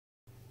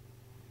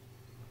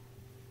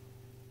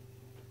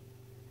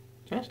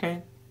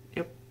Testing.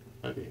 Yep.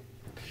 Okay.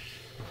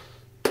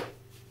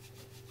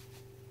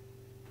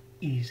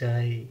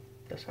 Easy.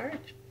 The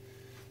Sarge.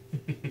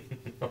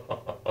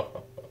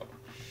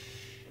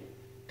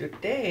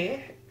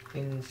 Today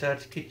in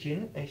Sarge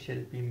Kitchen I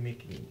shall be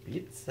making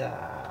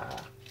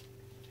pizza.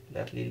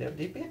 Lovely,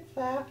 lovely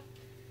pizza.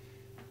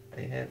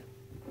 I have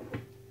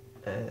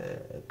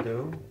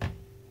dough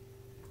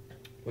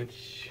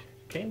which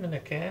came in a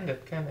can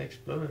that kind of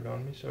exploded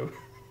on me, so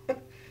you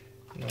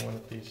know, one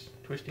of these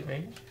twisty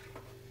things.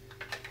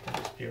 I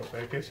just peel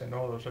back this and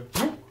all of a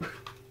sudden,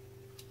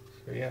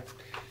 so yeah.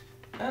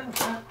 Oh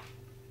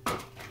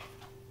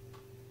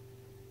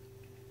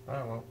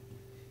well.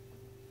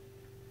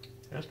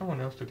 There's no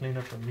one else to clean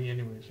up for me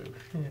anyway, so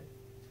yeah.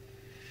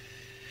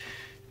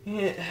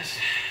 Yes.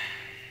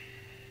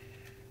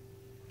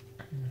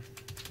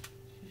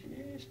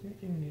 Just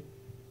making it.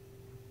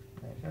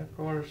 And of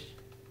course,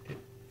 it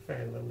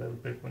fell a little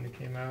bit when it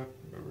came out.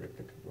 I ripped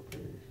a couple of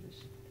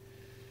places.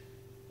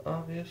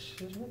 Obvious,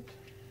 isn't it?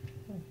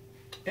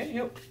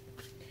 Anywho,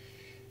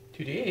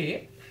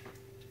 today,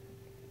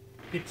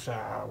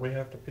 pizza. We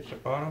have the pizza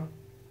bottom.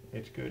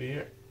 It's good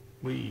here.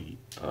 We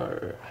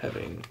are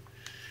having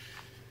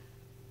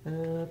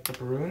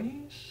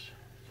pepperonis.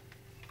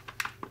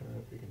 I don't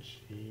know if you can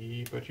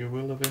see, but you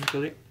will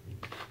eventually.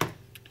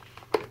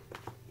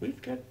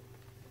 We've got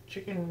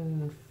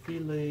chicken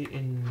fillet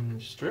in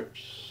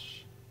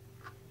strips.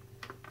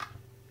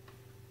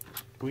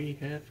 We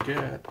have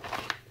got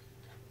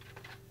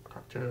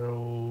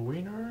cocktail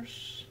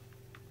wieners.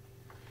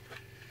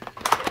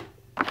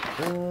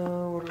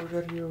 What do we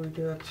got here? We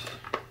got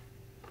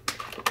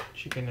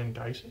chicken and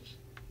dices.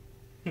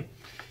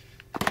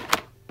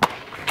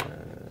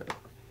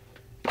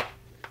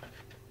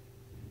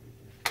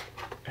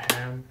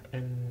 Ham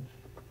and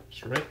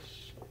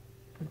shreds.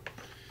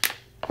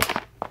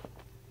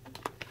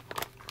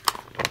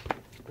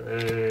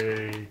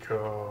 Bacon.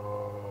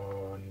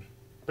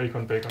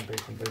 Bacon, bacon,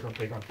 bacon, bacon,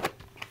 bacon.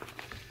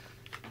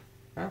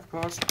 And of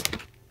course,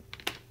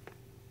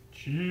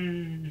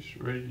 cheese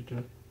ready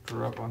to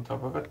drop on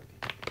top of it.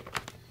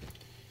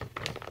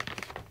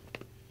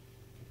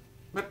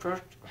 But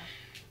first,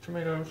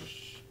 tomatoes,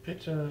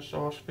 pizza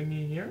sauce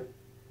thingy here.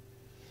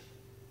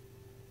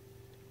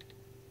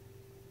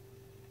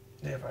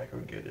 If I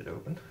could get it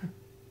open.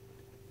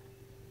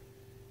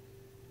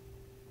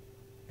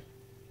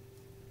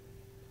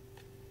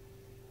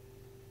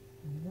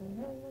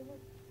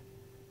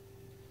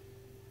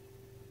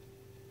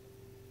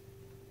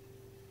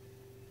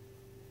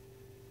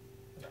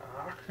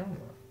 Ah, come on.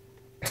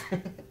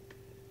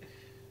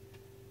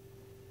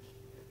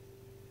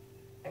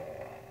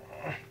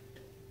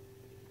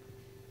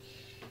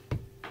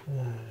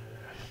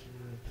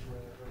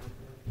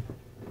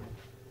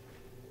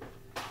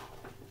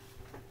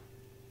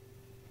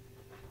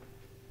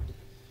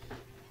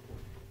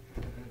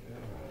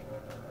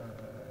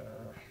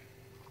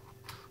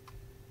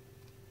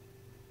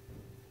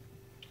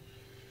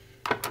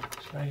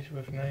 Slice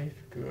with knife,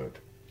 good.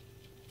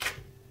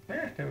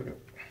 Yeah, there we go.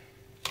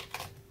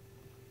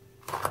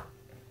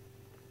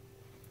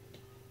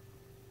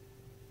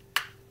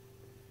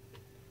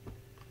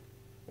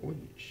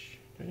 Which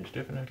that is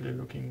definitely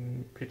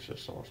looking pizza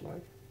sauce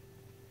like.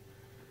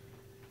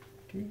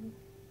 Okay.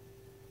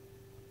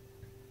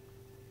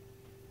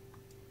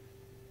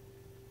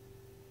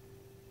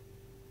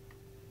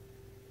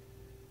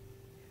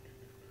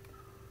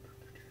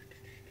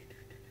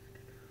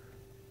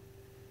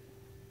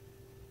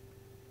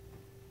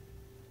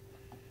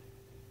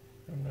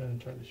 I'm not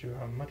entirely sure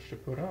how much to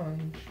put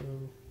on, so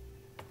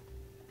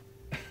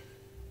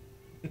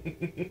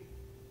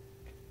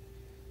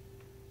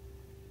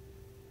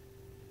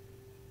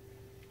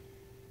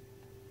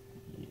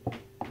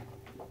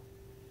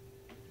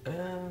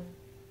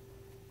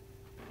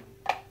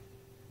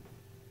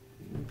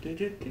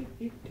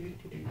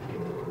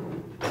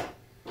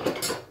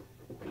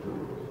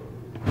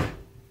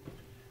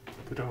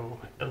good old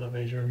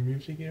elevator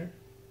music here.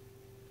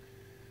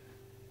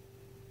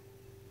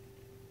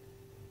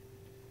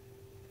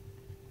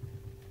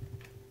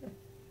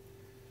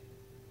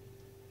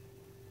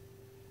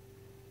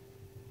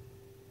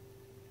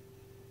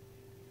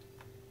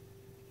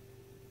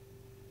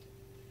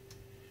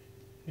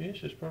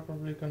 This is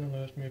probably gonna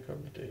last me a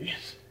couple of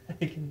days.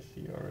 I can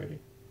see already.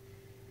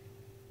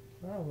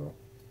 Oh well.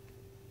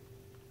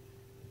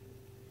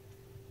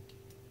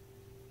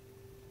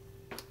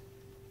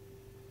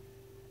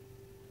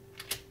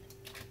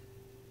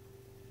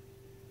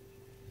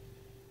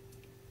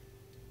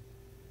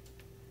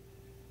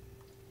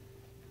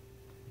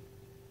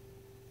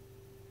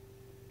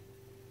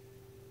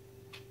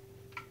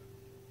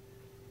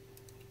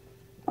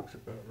 Looks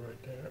about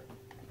right there.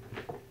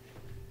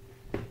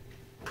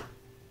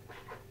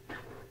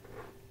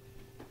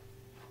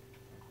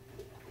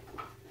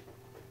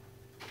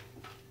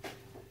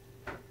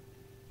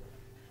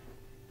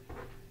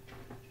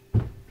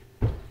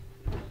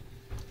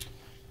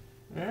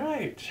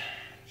 Alright,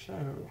 so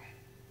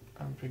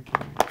I'm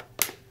thinking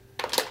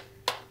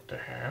the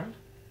ham.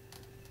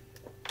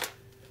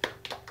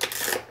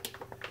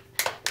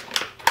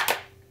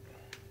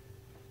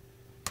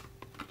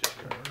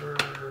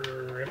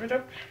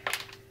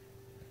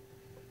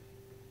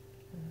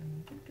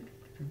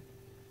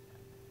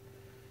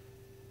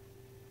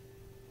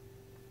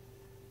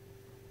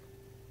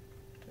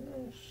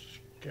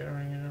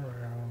 Scattering it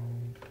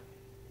around.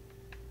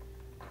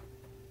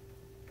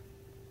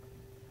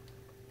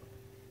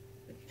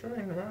 It's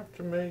trying not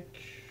to make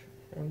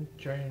one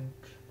giant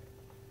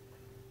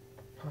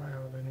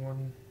pile in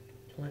one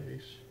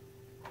place.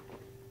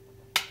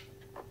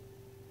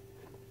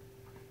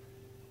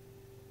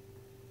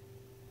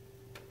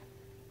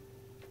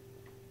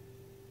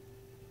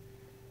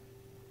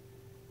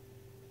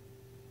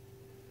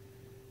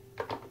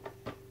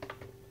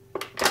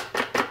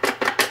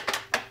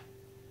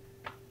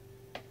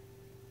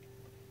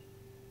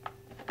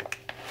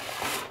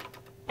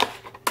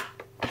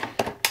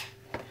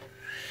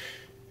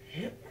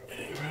 Yep,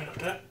 right off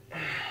that.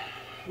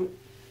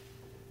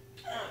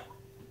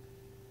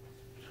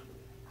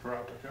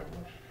 Drop a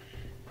couple.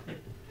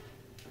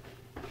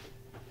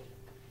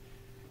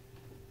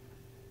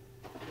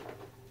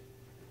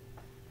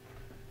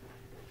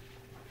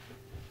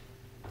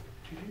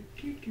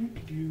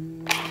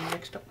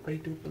 Next up, I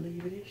do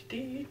believe it is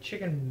the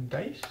chicken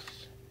dice.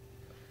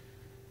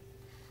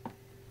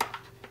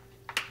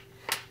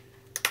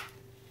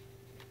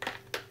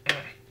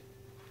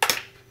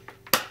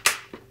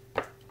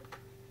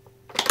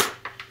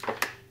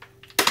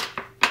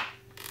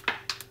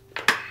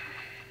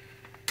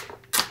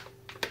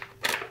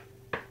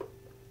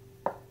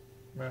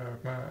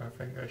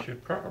 I think I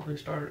should probably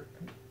start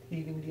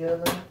heating the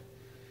oven.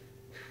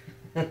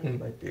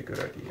 Might be a good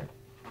idea.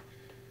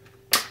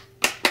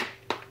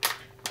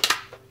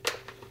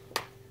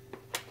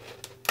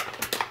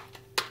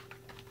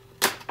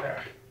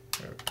 There.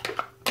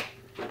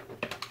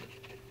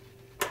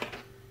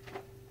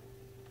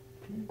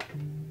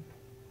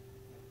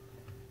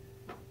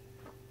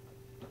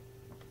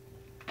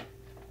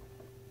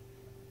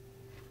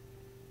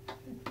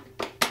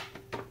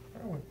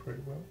 That went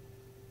pretty well.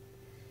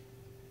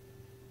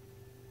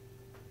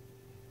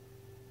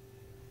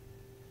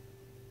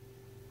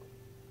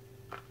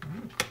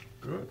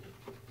 Good.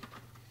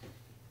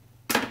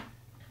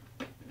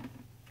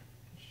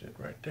 Sit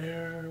right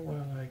there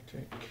while I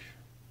take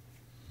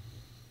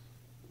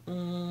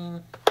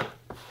the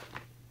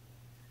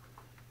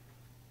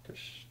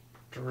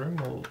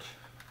strimmeled.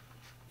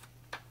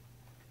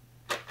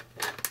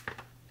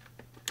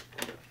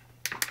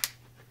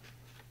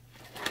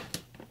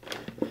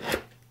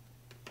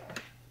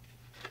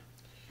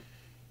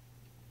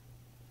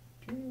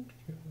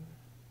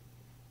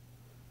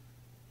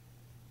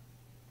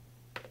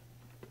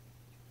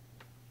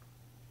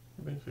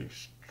 Basically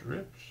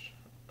strips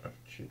of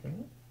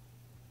chicken,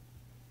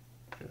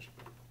 just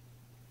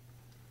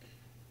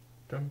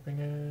dumping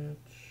it,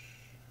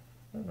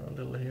 I don't know, a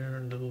little here,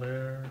 a little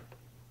there,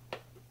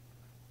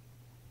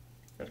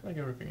 just like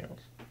everything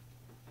else.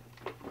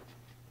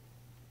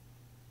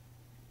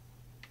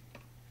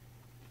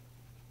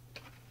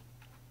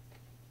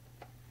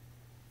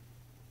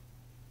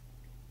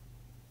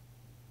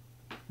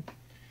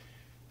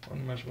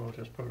 One might as well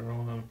just put it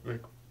all in a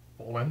big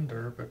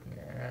blender, but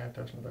nah, it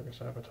doesn't look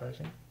as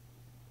appetizing.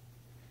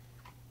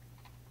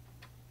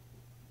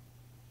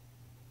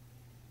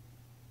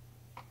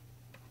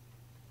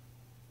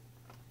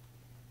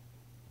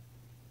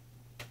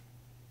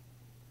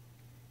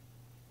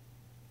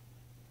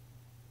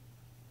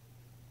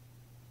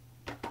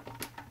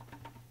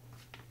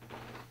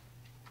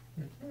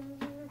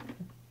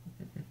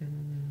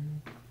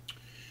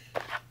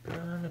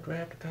 Gonna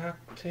grab the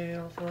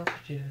cocktail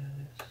sausages.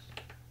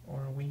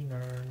 Or a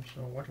wiener,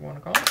 so what do you want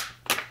to call it?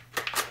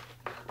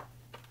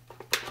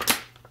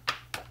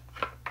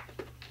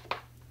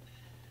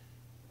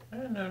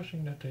 And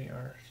noticing that they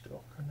are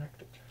still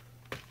connected.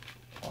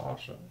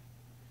 Awesome.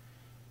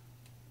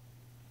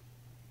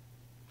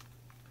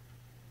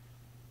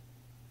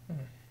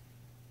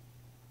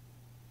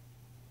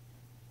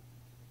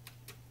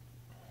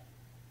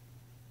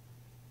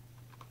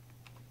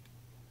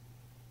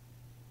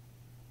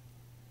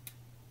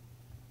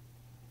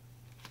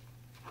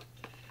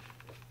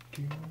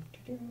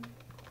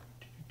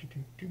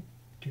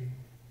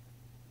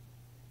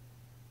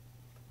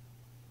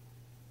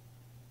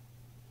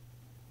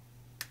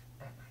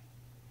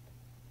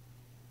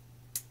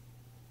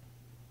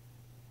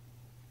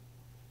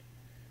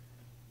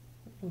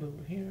 A little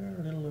over here,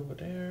 a little over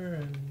there,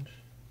 and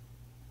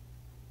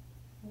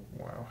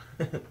wow,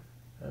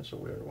 that's a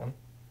weird one.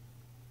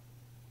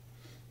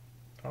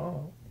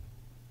 Oh.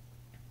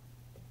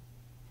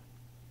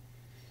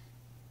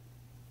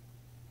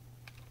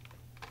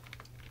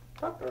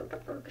 Doctor,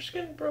 the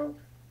skin broke.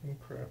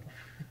 Incredible.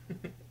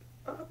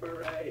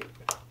 Operate.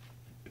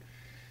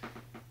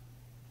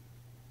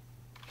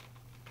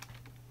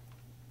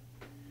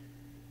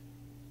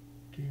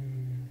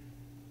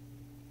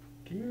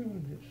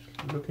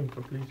 Just looking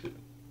for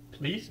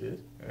places.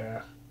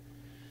 Yeah.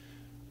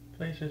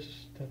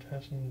 Places that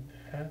hasn't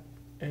had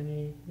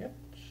any yet.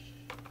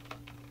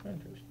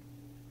 And just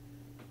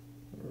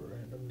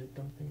randomly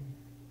dumping.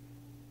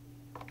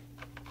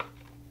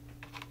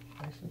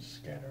 Nice and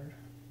scattered.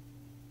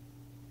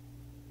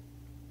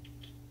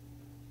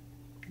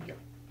 Yeah.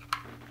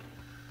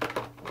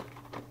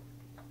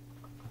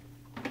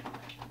 Get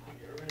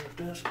rid of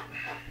this.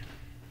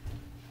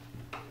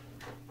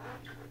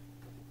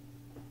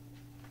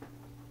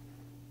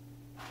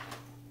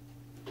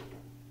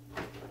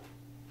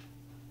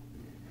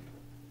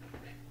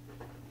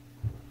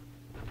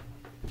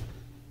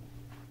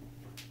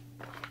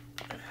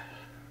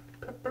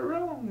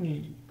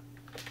 Pepperoni.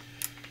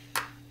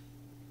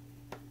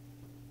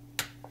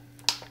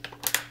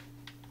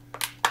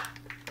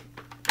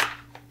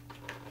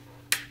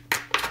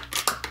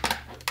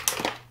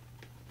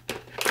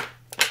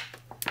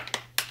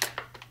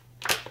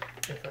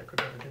 If I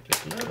could ever get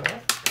this lid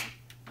off.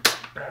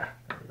 Ah,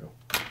 there we go.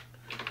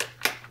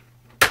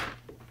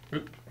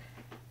 Oop,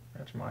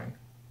 that's mine.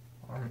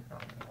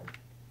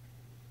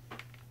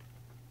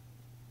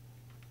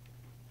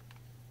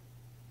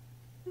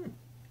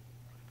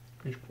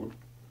 He's good.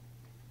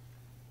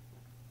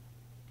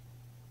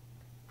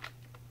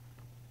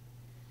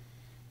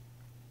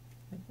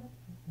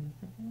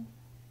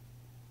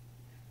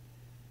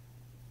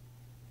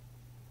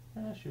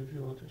 As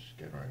usual, just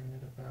scattering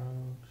it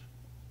about.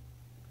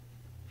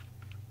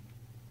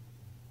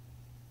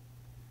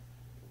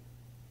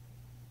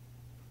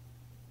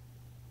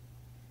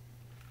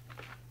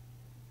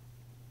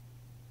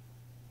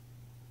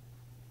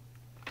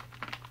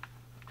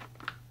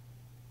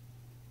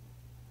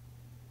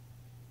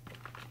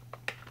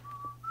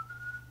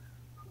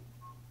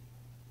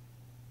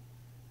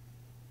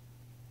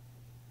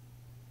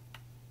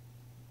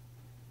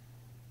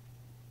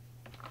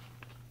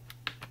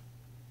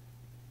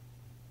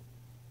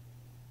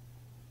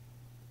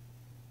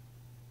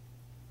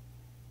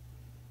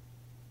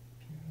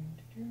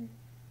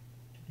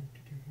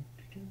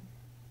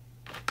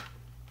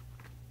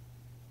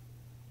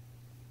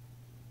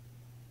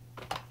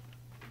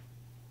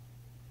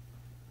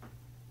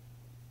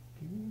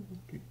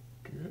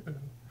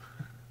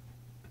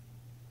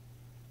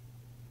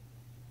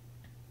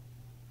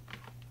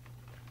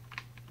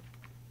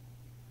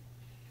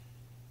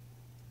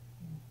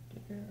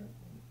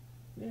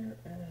 There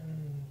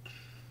and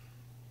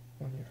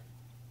one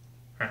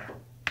here.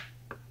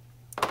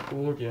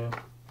 Oh yeah.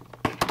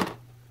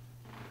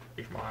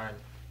 It's mine.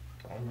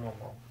 Oh no.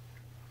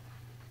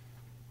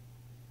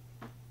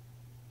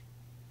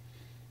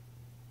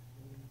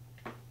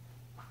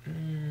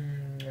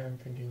 I'm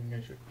thinking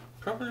I should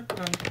probably put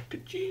on the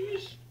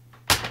cheese.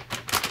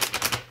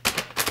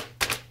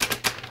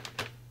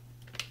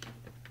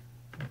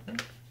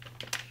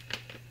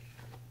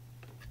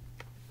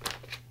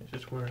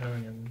 This is where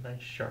having a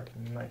nice sharp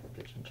knife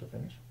gets into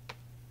things.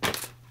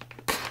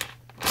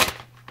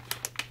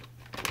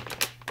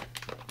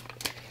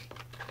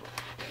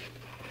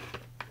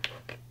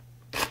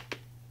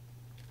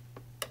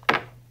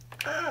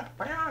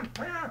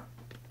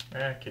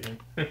 Ah, kidding.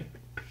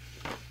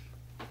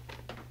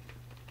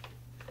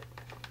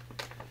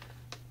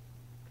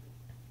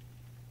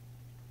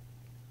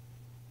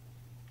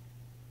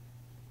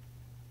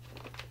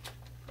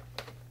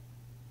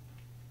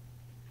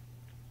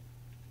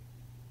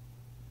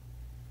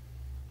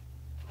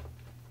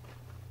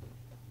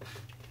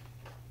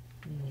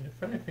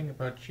 The funny thing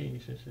about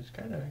cheese is it's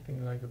kind of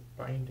acting like a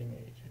binding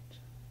agent,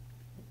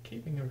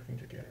 keeping everything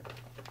together.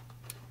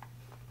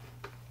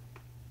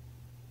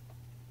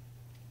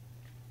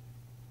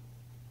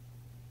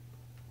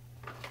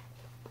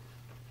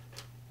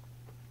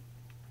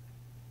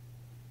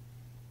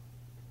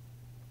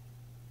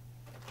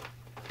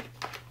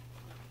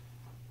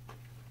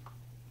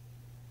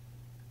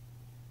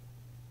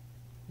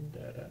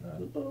 That and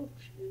I love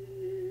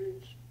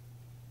cheese.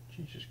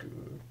 Cheese is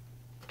good.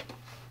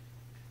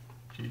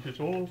 Cheese is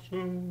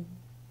awesome.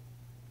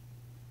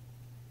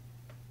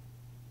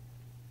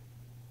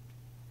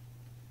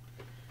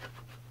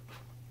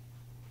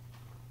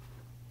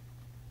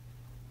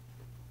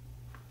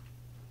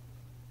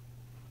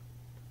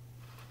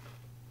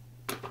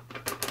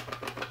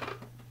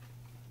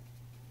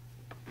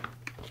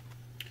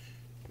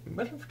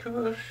 But of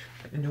course,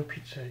 no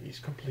pizza is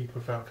complete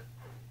without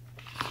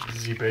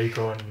the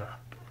bacon.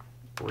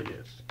 Oh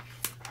yes.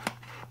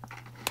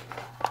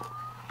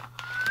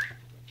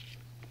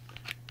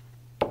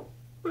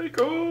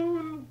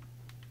 Bacon!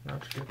 Now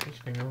let's get this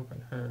thing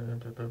open.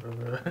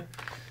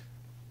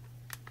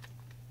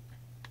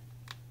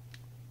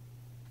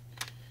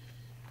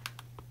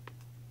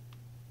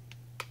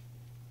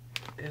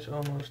 This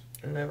almost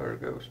never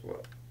goes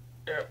well.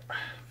 Yep,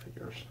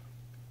 figures.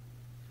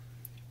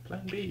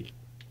 Plan B.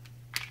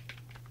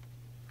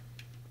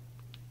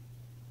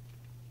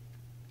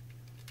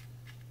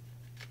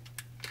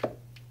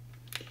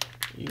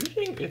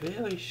 Using a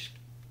very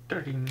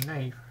sturdy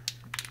knife,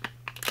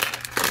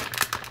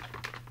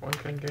 one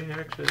can gain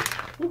access.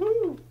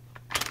 Woohoo!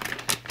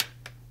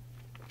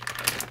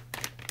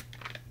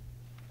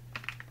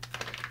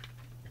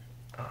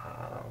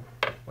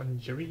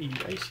 Bonjour,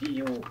 I see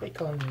you,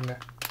 bacon.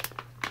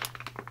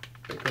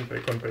 Bacon,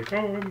 bacon,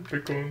 bacon,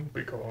 bacon,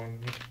 bacon.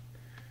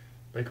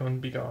 Bacon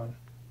be gone.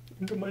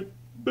 Into my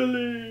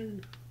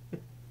belly!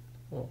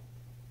 Well,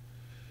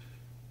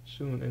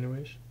 soon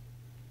anyways.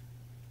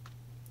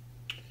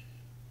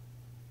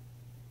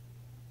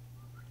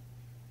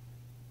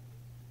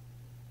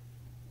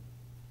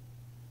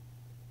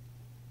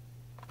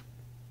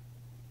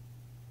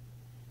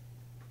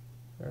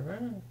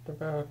 Around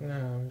about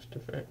now is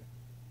the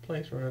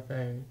place where I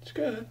think it's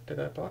good that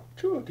I bought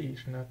 2 of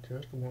these, not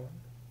just 1.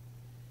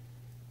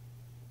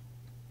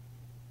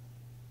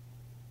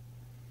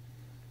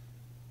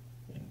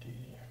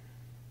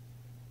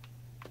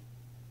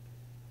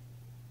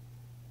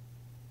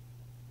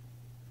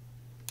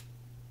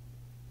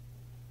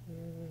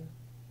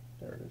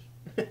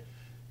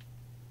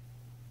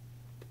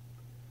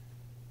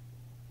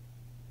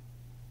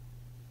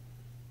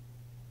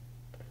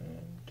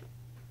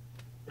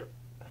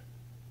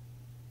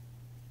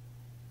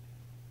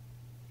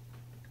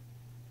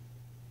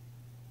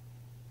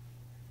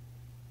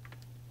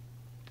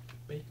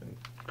 bacon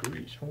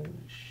grease. Holy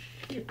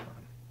shit, man.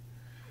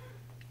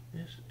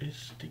 This is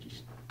sticky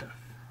stuff.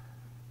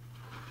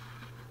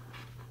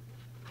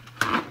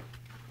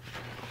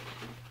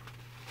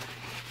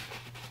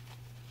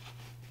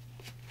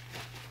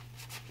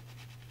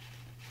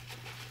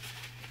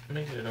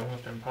 Makes it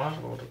almost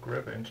impossible to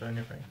grip into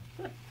anything.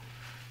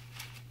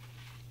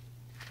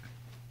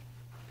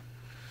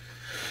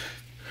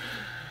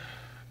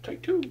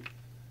 Take two.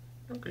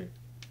 Okay.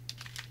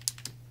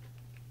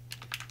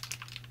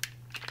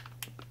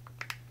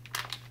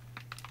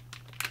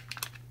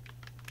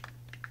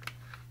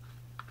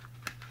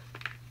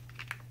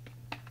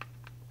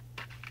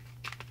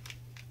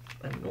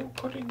 And no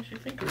cutting your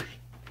fingers.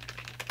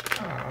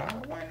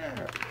 Ah, why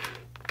not?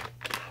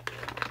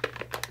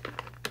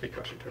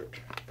 Because it hurt.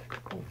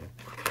 Oh.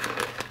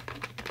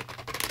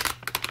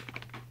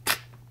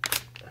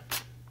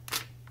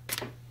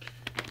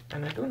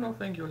 And I don't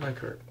think you like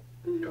her.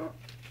 No,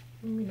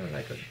 me not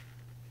like her.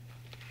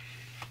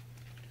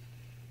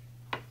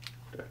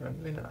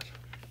 Definitely not.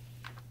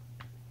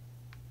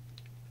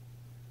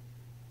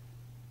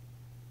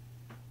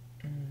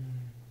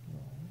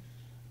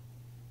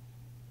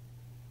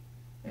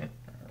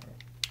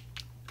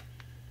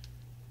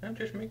 I'm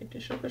just making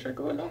this up as I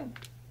go along.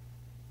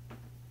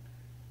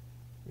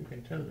 You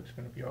can tell it's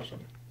gonna be awesome.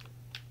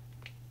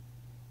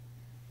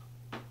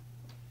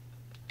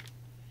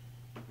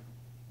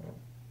 Well,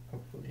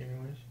 hopefully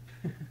anyways.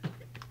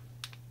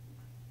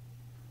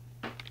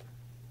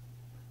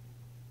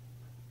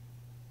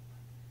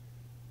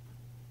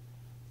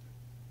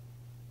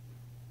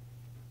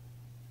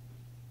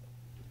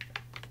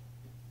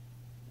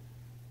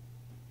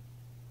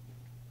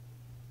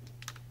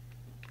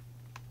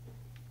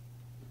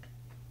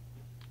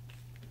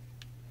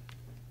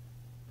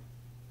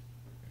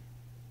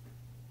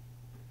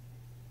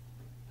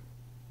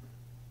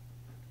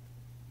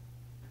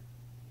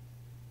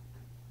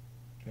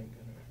 I'm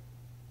gonna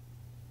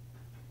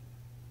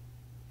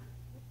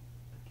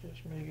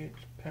just make it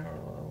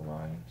parallel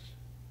lines.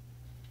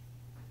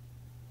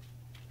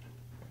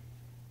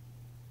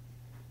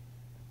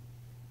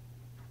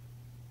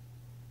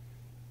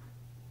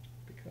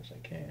 Because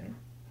I can.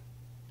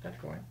 That's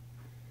going.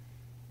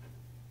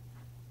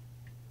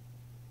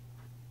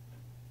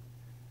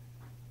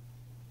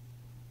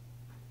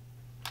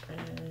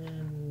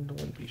 And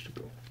one piece to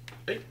go.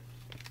 Hey.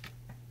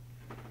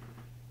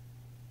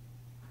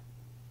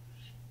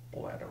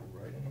 Splatter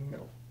right in the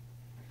middle.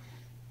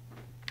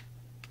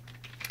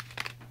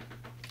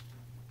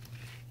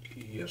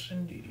 Yes,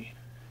 indeed.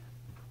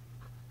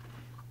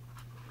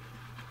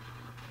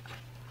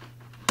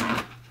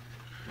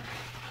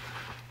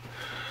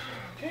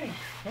 Okay,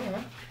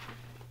 well,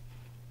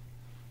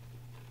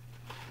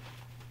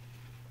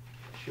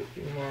 should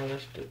be more or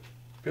less the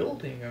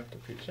building of the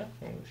pizza.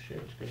 Holy shit,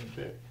 it's getting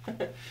big. And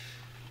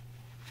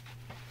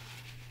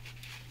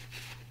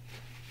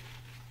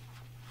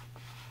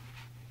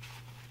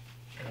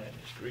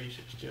this grease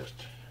is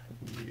just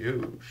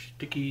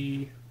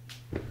sticky.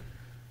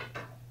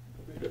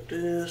 Rid of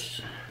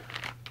this.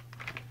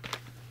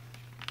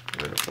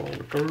 Rid of all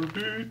the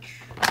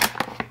garbage.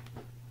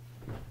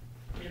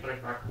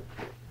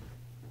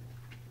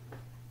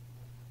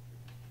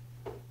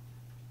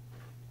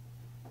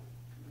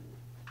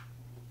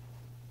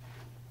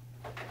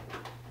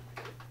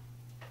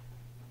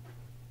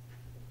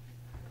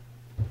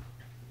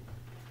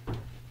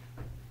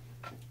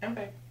 I'm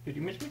back. Did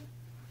you miss me?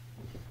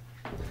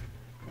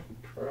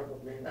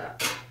 Probably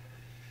not.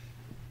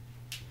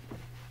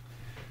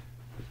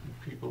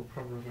 People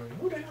probably going,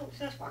 who the hell is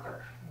this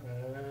fucker?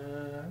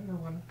 No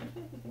one.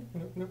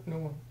 Nope, no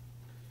one.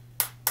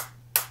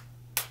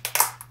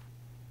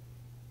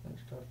 And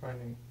start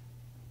finding.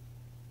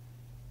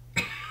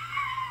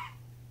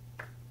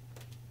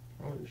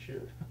 Holy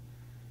shit.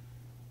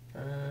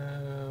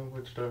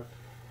 Wood stuff.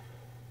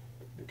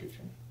 The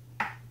kitchen.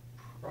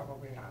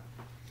 Probably not.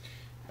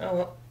 Oh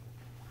well.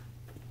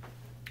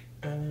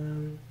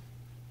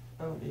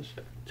 Oh, is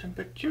the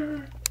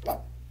temperature?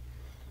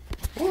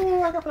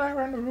 Oh, I can fly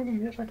around the room.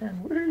 Yes, I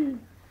can. Whee!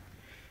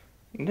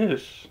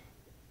 This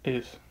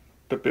is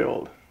the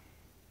build.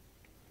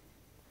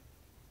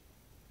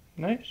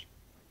 Nice?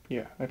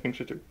 Yeah, I think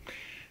so too.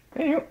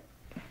 Anyway,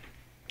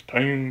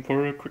 time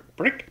for a quick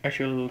break. I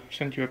shall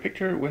send you a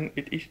picture when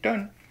it is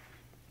done.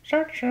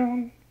 Sarge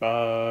Zone.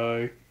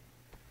 Bye.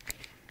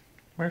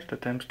 Where's the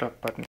time stop button?